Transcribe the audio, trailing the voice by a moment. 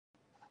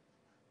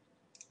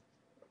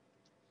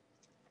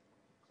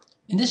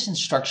In this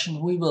instruction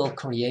we will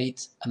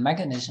create a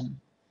mechanism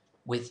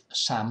with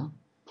SAM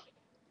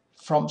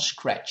from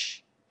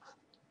scratch.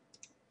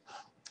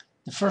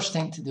 The first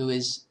thing to do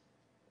is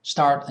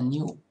start a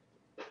new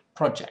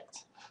project.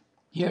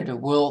 Here the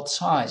world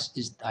size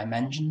is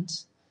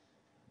dimensioned,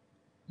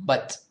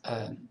 but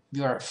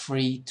you are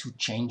free to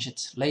change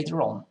it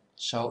later on.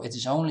 So it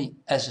is only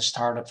as a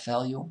startup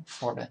value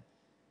for the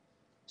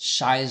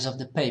size of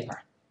the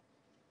paper.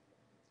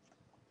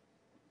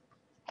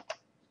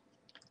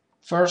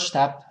 First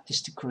step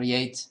is to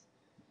create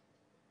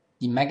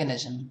the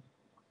mechanism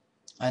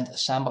and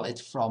assemble it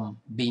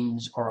from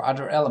beams or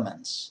other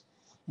elements.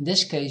 In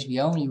this case we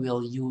only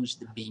will use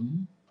the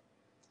beam.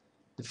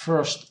 The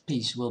first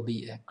piece will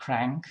be a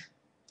crank.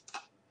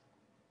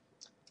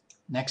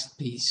 Next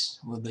piece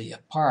will be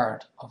a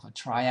part of a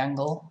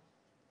triangle,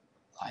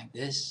 like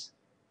this.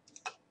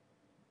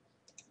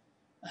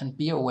 And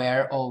be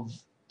aware of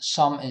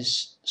some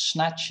is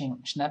snapping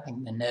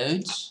the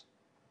nodes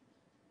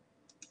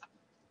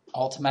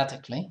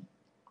automatically.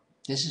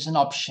 This is an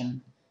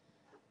option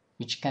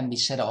which can be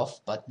set off,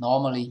 but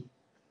normally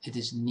it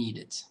is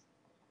needed.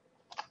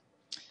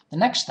 The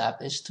next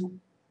step is to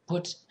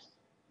put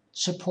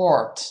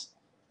support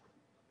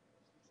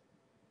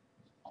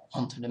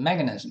onto the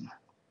mechanism.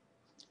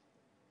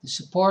 The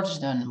support is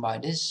done by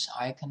this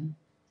icon.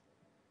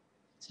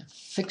 It's a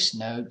fixed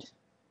node,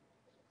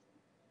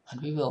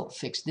 and we will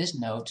fix this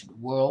node to the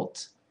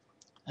world.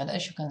 And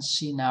as you can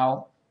see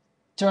now,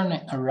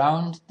 turning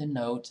around the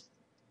node,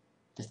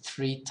 the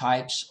three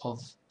types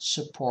of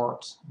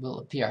support will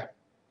appear.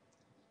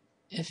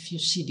 If you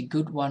see the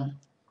good one,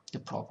 the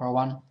proper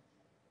one,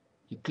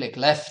 you click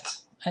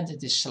left and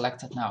it is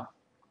selected now.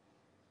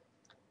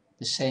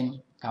 The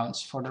same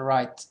counts for the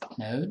right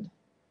node.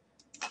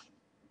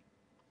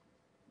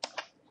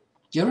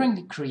 During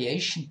the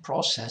creation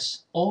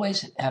process,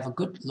 always have a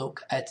good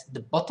look at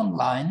the bottom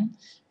line,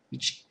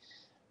 which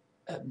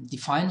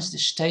defines the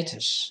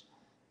status.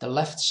 The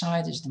left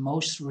side is the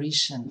most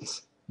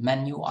recent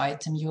menu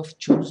item you have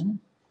chosen.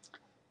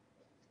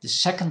 The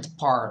second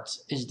part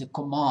is the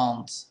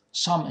command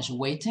SAM is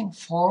waiting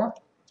for,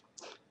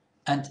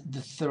 and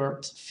the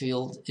third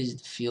field is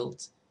the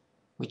field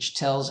which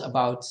tells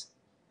about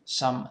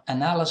some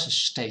analysis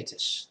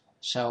status.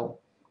 So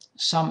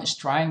SAM is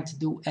trying to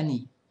do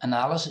any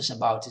analysis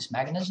about this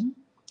mechanism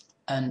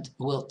and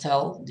will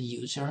tell the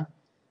user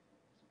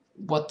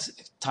what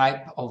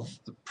type of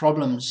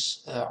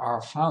problems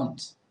are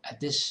found at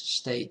this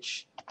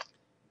stage.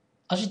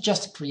 As it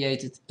just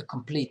created a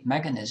complete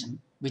mechanism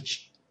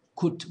which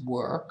could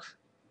work,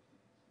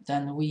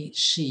 then we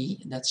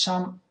see that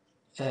SAM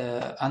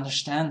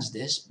understands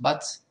this,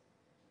 but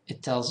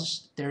it tells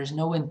us there is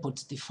no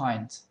input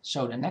defined.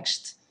 So the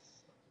next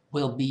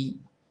will be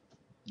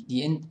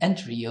the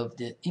entry of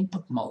the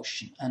input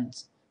motion, and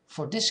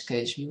for this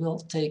case we will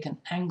take an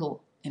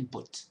angle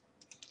input.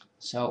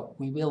 So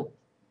we will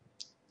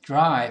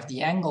drive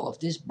the angle of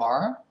this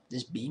bar,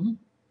 this beam,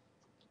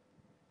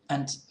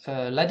 and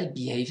let it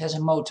behave as a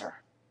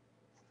motor.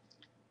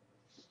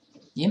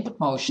 The input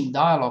motion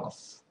dialog of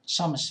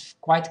SAM is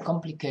quite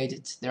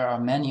complicated. There are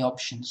many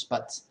options,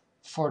 but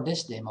for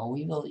this demo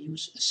we will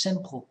use a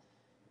simple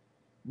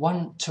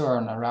one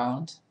turn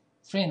around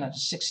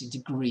 360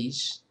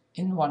 degrees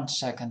in 1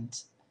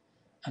 second,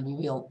 and we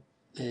will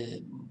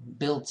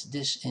build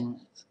this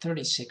in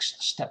 36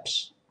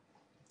 steps.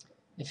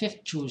 If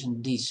you've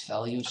chosen these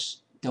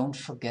values, don't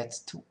forget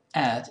to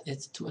add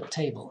it to a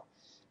table,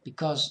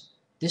 because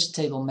this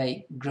table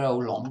may grow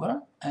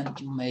longer and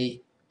you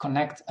may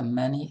connect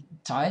many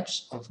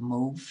types of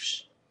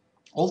moves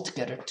all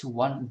together to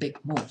one big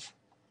move.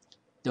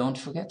 Don't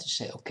forget to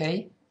say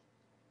OK.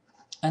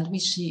 And we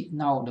see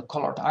now the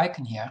colored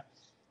icon here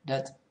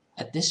that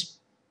at this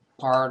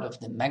part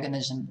of the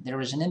mechanism there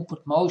is an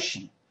input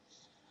motion.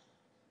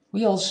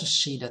 We also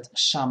see that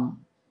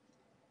SAM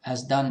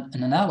has done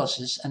an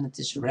analysis and it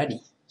is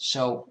ready,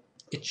 so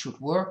it should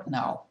work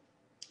now.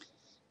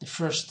 The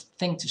first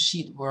thing to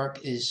see it work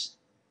is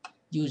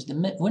use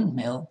the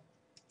windmill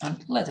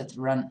and let it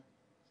run.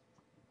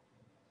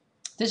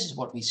 This is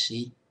what we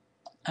see,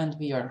 and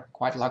we are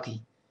quite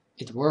lucky.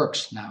 It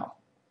works now.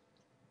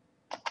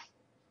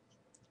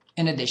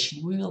 In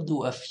addition, we will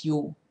do a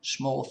few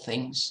small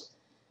things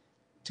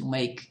to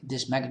make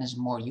this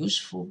mechanism more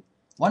useful.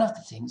 One of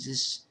the things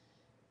is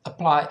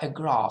apply a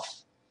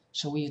graph.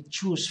 So we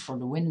choose for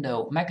the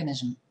window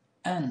mechanism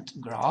and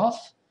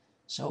graph.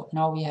 So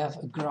now we have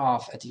a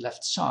graph at the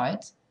left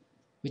side,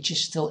 which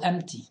is still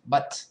empty,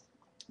 but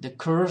the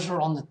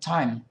cursor on the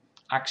time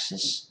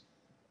axis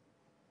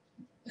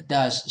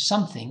does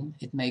something.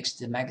 It makes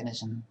the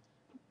mechanism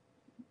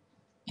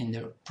in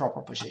the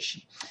proper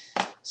position.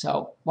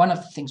 So one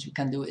of the things we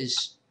can do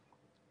is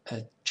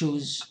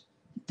choose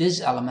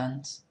this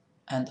element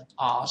and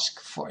ask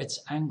for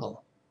its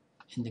angle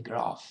in the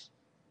graph.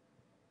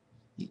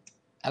 The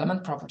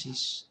element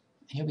properties,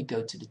 here we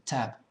go to the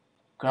tab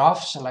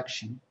graph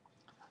selection,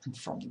 and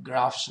from the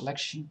graph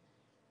selection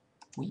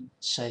we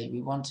say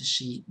we want to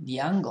see the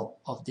angle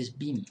of this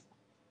beam.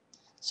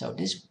 So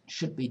this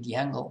should be the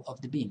angle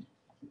of the beam.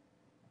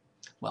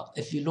 Well,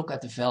 if you look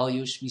at the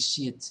values, we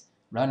see it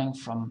running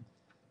from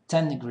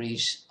 10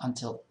 degrees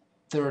until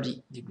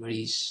 30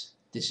 degrees.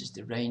 This is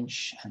the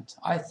range, and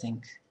I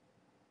think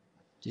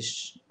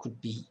this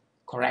could be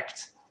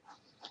correct.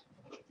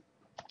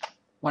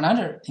 One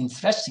other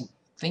interesting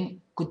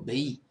thing could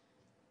be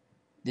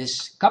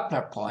this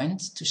coupler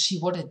point to see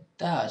what it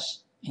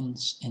does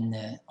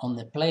on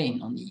the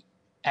plane, on the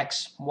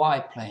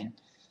XY plane.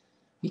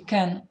 We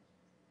can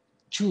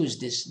choose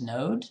this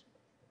node,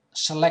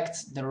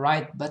 select the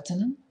right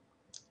button,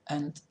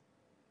 and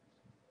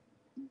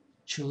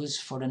choose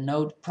for the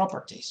node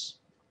properties.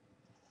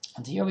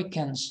 And here we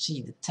can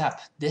see the tab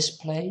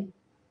display,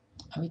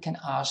 and we can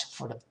ask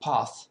for the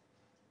path.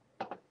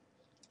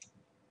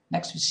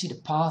 Next we see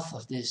the path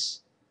of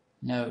this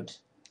node,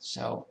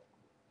 so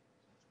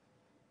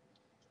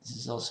this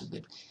is also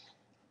good.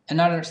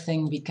 Another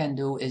thing we can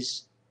do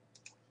is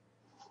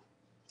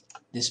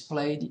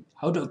display the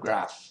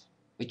hodograph,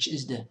 which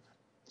is the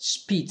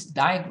speed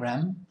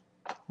diagram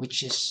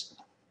which is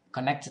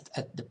connected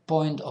at the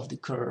point of the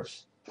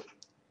curve.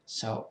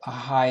 So a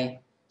high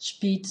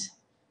speed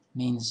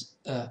means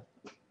a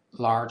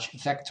large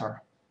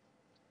vector.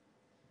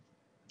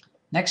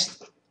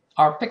 Next,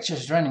 our picture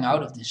is running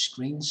out of the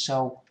screen,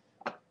 so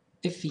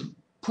if we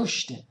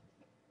push the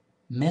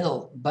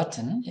middle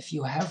button, if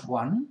you have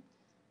one,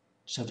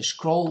 so the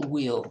scroll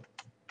wheel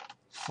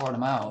for the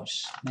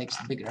mouse makes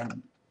it bigger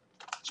and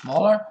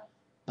smaller,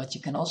 but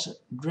you can also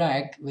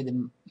drag with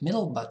the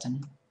middle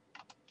button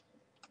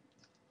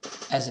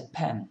as a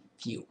pen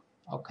view.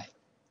 Okay.